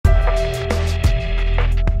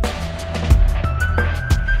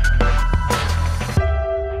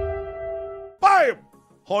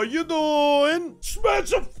How you doing?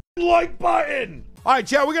 Smash a like button. All right,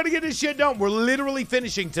 chat, we got to get this shit done. We're literally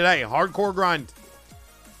finishing today. Hardcore grind.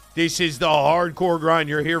 This is the hardcore grind.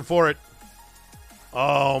 You're here for it.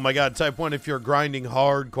 Oh, my God. Type 1 if you're grinding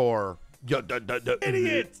hardcore.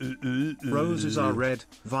 Idiot. Roses are red.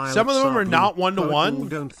 Some of them are not one-to-one.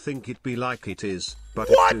 Don't think it be like it is, but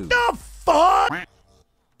what the fuck?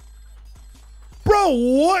 Bro,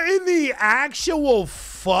 what in the actual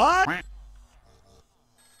fuck?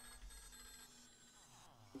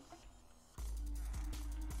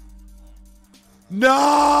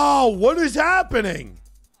 No! What is happening?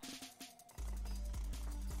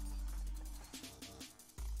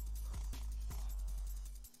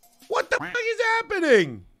 What the fuck is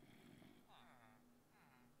happening?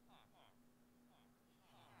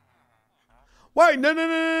 Wait,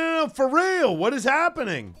 no, for real. What is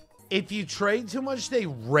happening? If you trade too much, they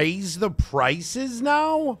raise the prices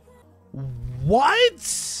now?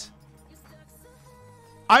 What?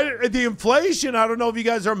 The inflation, I don't know if you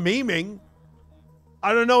guys are memeing.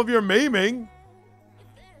 I don't know if you're memeing.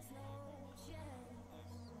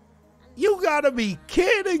 You gotta be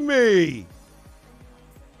kidding me.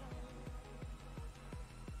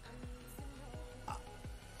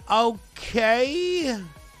 Okay.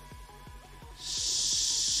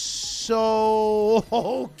 So,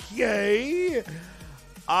 okay.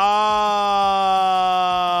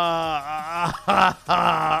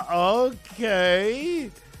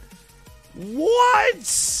 Okay.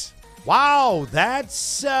 What? Wow,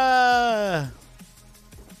 that's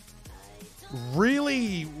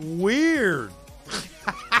really weird.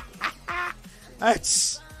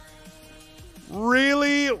 That's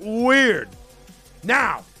really weird.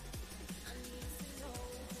 Now,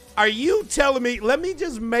 are you telling me, let me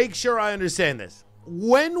just make sure I understand this.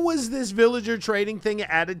 When was this villager trading thing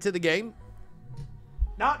added to the game?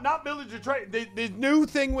 Not villager trade, the new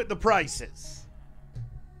thing with the prices.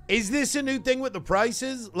 Is this a new thing with the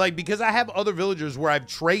prices? Like, because I have other villagers where I've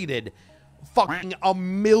traded fucking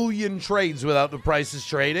 1,000,000 trades without the prices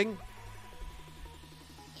trading.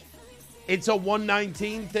 It's a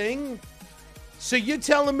 119 thing? So you're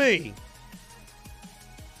telling me,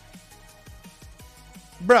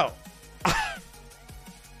 bro.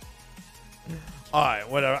 All right,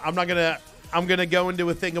 whatever. I'm gonna go into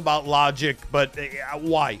a thing about logic, but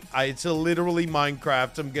why? It's literally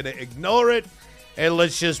Minecraft. I'm gonna ignore it, and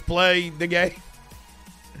let's just play the game.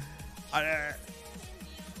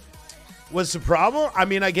 What's the problem? I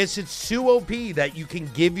mean, I guess it's too OP that you can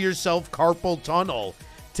give yourself carpal tunnel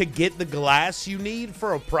to get the glass you need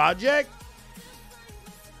for a project.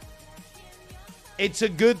 It's a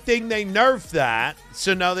good thing they nerfed that,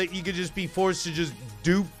 so now that you could just be forced to just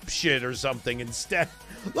dupe shit or something instead.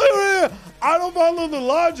 Look, I don't follow the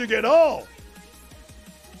logic at all.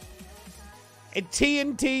 And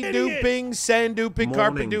TNT duping, sand duping,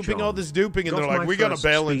 carpet duping, John. All this duping, and they're like, we gotta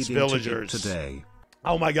balance villagers today.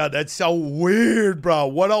 Oh my God, that's so weird, bro.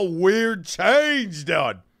 What a weird change,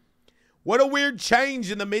 dude. What a weird change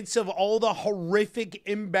in the midst of all the horrific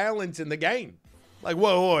imbalance in the game. Like,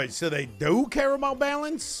 whoa, so they do care about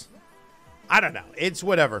balance? I don't know. It's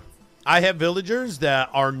whatever. I have villagers that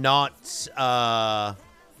are not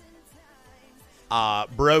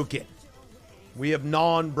broken. We have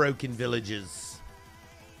non-broken villages.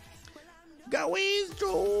 Go east.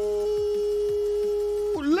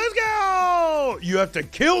 Let's go. You have to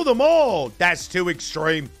kill them all. That's too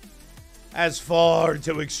extreme. That's far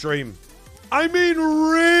too extreme. I mean,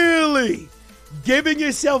 really? Giving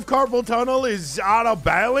yourself carpal tunnel is out of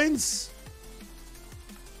balance?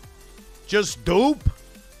 Just dupe?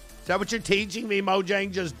 Is that what you're teaching me,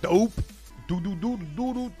 Mojang? Just dupe?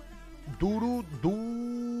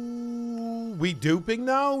 We duping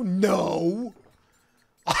now? No.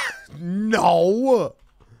 No.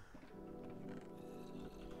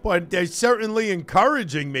 But they're certainly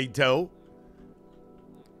encouraging me to.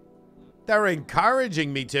 They're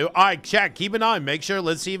encouraging me to. All right, chat, keep an eye. Make sure.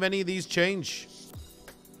 Let's see if any of these change.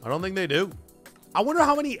 I don't think they do. I wonder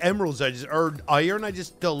how many emeralds I just, or iron I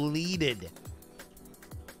just deleted.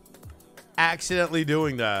 Accidentally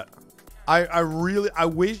doing that. I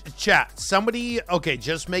wish, chat, somebody, okay,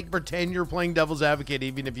 just pretend you're playing devil's advocate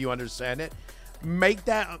even if you understand it. Make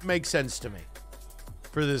that make sense to me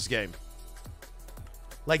for this game.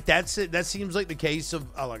 Like, that's it. That seems like the case of,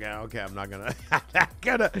 oh, okay, I'm not gonna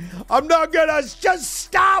just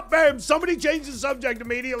stop, man. Somebody change the subject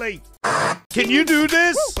immediately. Can you do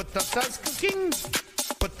this? Potatoes cooking.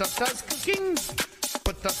 Potatoes cooking.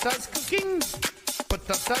 Potatoes cooking.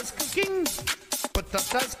 Potatoes cooking.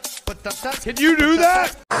 Potatoes. Can you do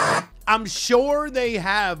that? I'm sure they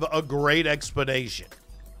have a great explanation.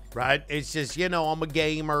 right? It's just, you know, I'm a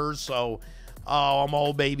gamer, so I'm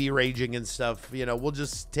all baby raging and stuff. You know, we'll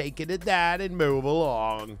just take it at that and move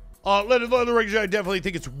along. Let the rage. I definitely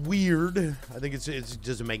think it's weird. I think it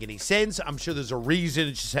doesn't make any sense. I'm sure there's a reason.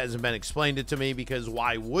 It just hasn't been explained it to me, because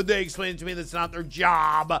why would they explain it to me? That's not their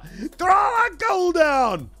job. Throw that gold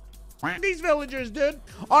down. These villagers, dude.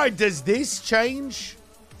 All right, does this change?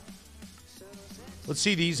 Let's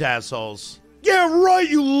see these assholes. Yeah, right,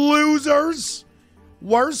 you losers.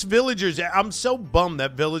 Worst villagers. I'm so bummed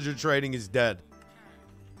that villager trading is dead.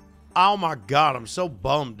 Oh my God, I'm so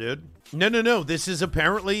bummed, dude. No. This is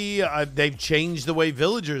apparently, they've changed the way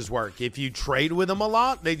villagers work. If you trade with them a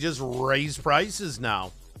lot, they just raise prices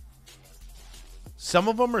now. Some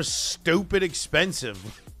of them are stupid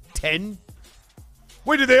expensive. 10?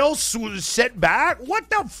 Wait, did they all set back? What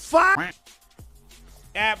the fuck?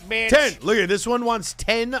 Bitch. 10. Look at this one wants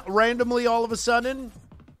 10 randomly all of a sudden.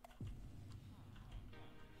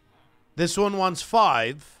 This one wants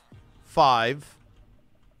 5. 5.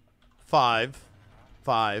 5.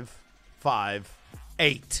 5. 5,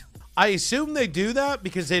 8. I assume they do that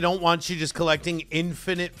because they don't want you just collecting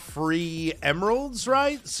infinite free emeralds,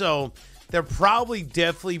 right? So they're probably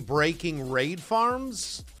definitely breaking raid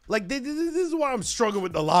farms. Like, this is why I'm struggling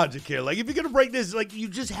with the logic here. Like, if you're going to break this, like, you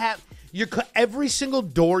just have... every single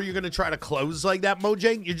door you're going to try to close like that,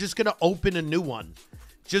 Mojang, you're just going to open a new one.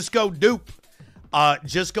 Just go dupe.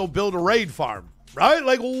 Just go build a raid farm. Right?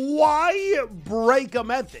 Like, why break a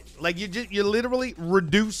method? Like, you're literally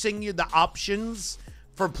reducing the options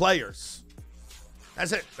for players.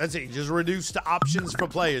 That's it. That's it. You just reduce the options for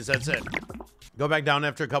players. That's it. Go back down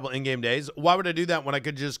after a couple in-game days. Why would I do that when I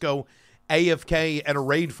could just go AFK at a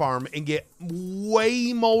raid farm and get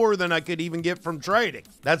way more than I could even get from trading?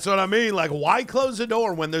 That's what I mean. Like, why close the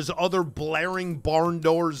door when there's other blaring barn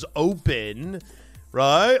doors open?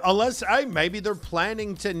 Right? Unless, hey, maybe they're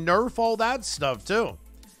planning to nerf all that stuff, too.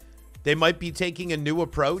 They might be taking a new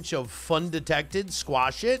approach of fun detected,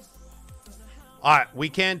 squash it. All right, we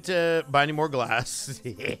can't buy any more glass.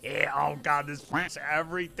 Oh, God, this is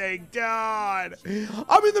everything done.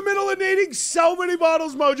 I'm in the middle of needing so many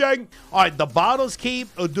bottles, Mojang. All right, the bottles keep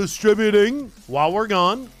distributing while we're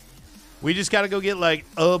gone. We just got to go get, like,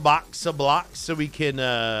 a box of blocks so we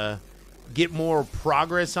can... get more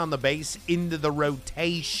progress on the base into the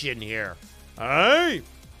rotation here. All right.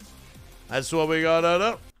 That's what we got on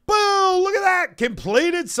up. Boom! Look at that.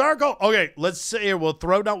 Completed circle. Okay, let's see here. We'll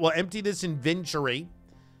throw down. We'll empty this inventory.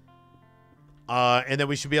 And then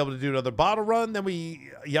we should be able to do another bottle run. Then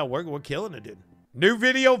we're killing it, dude. New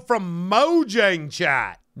video from Mojang,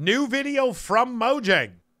 chat. New video from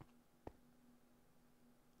Mojang.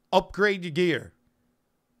 Upgrade your gear.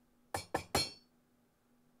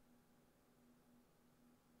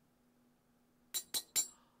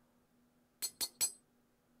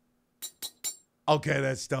 Okay,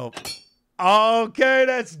 that's dope. Okay,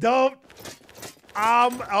 that's dope.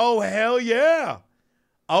 Oh, hell yeah.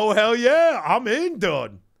 Oh, hell yeah. I'm in,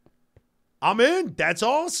 dude. I'm in. That's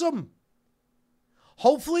awesome.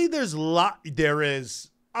 Hopefully there's there is.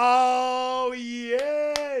 Oh,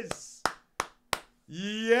 yes.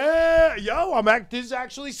 Yeah. Yo, this is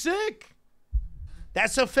actually sick.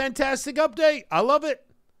 That's a fantastic update. I love it.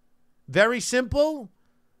 Very simple.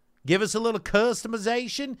 Give us a little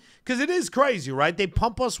customization, because it is crazy, right? They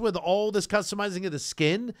pump us with all this customizing of the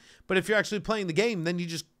skin, but if you're actually playing the game, then you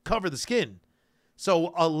just cover the skin. So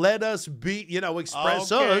let us be,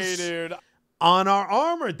 express us dude. On our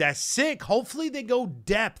armor. That's sick. Hopefully they go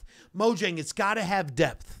depth. Mojang, it's got to have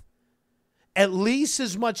depth. At least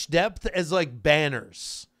as much depth as like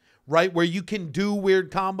banners, right? Where you can do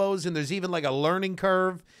weird combos and there's even like a learning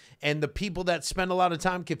curve. And the people that spend a lot of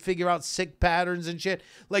time can figure out sick patterns and shit.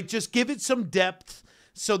 Like, just give it some depth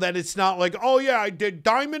so that it's not like, oh, yeah, I did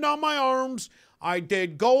diamond on my arms. I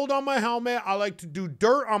did gold on my helmet. I like to do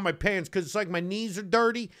dirt on my pants because it's like my knees are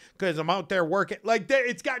dirty because I'm out there working. Like,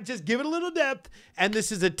 it's got, just give it a little depth. And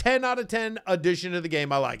this is a 10 out of 10 addition to the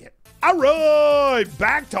game. I like it. All right,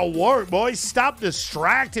 back to work, boys. Stop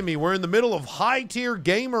distracting me. We're in the middle of high-tier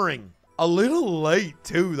gamering. A little late,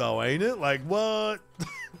 too, though, ain't it? Like, what?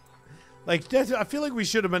 Like, I feel like we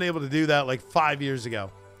should have been able to do that like 5 years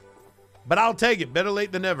ago. But I'll take it. Better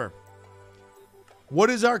late than never.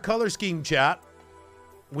 What is our color scheme, chat?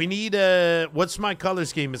 We need what's my color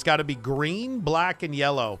scheme? It's got to be green, black, and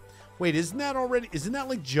yellow. Wait, isn't that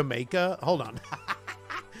like Jamaica? Hold on.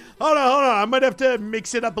 Hold on. I might have to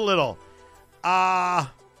mix it up a little.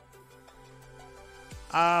 Fuck.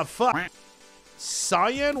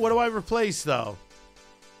 Cyan? What do I replace, though?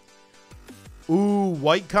 Ooh,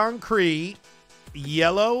 white concrete.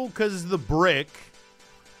 Yellow, because the brick.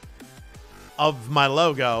 of my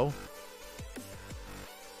logo.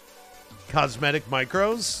 Cosmetic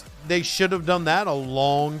micros. They should have done that a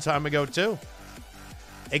long time ago too.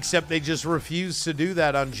 Except they just refuse to do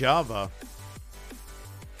that on Java.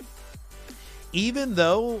 Even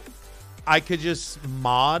though I could just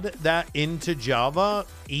mod that into Java,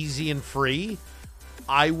 easy and free,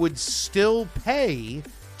 I would still pay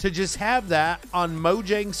to just have that on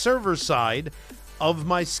Mojang server side of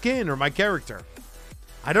my skin or my character.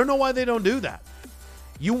 I don't know why they don't do that.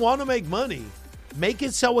 You want to make money, make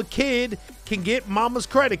it so a kid can get mama's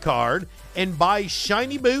credit card and buy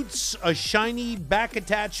shiny boots, a shiny back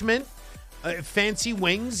attachment, fancy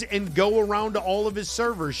wings, and go around to all of his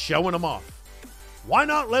servers showing them off. Why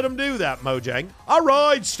not let him do that, Mojang? All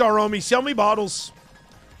right, Staromi, sell me bottles.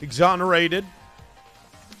 Exonerated.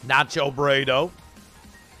 Nacho Burrito.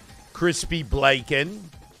 Crispy Bacon.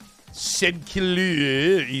 Sid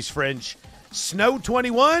Killier, he's French. Snow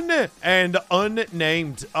 21 and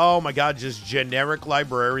unnamed. Oh my God, just generic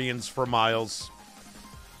librarians for miles.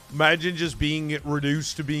 Imagine just being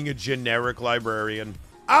reduced to being a generic librarian.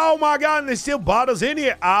 Oh my God, and there's still bottles in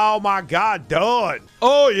here. Oh my God, done.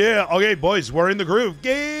 Oh yeah, okay boys, we're in the groove.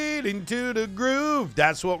 Get into the groove.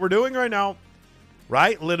 That's what we're doing right now.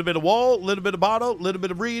 Right? A little bit of wall, a little bit of bottle, a little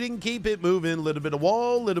bit of breeding, keep it moving. A little bit of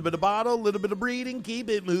wall, a little bit of bottle, a little bit of breeding, keep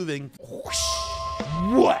it moving.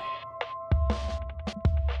 What?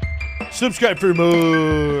 Subscribe for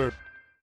more.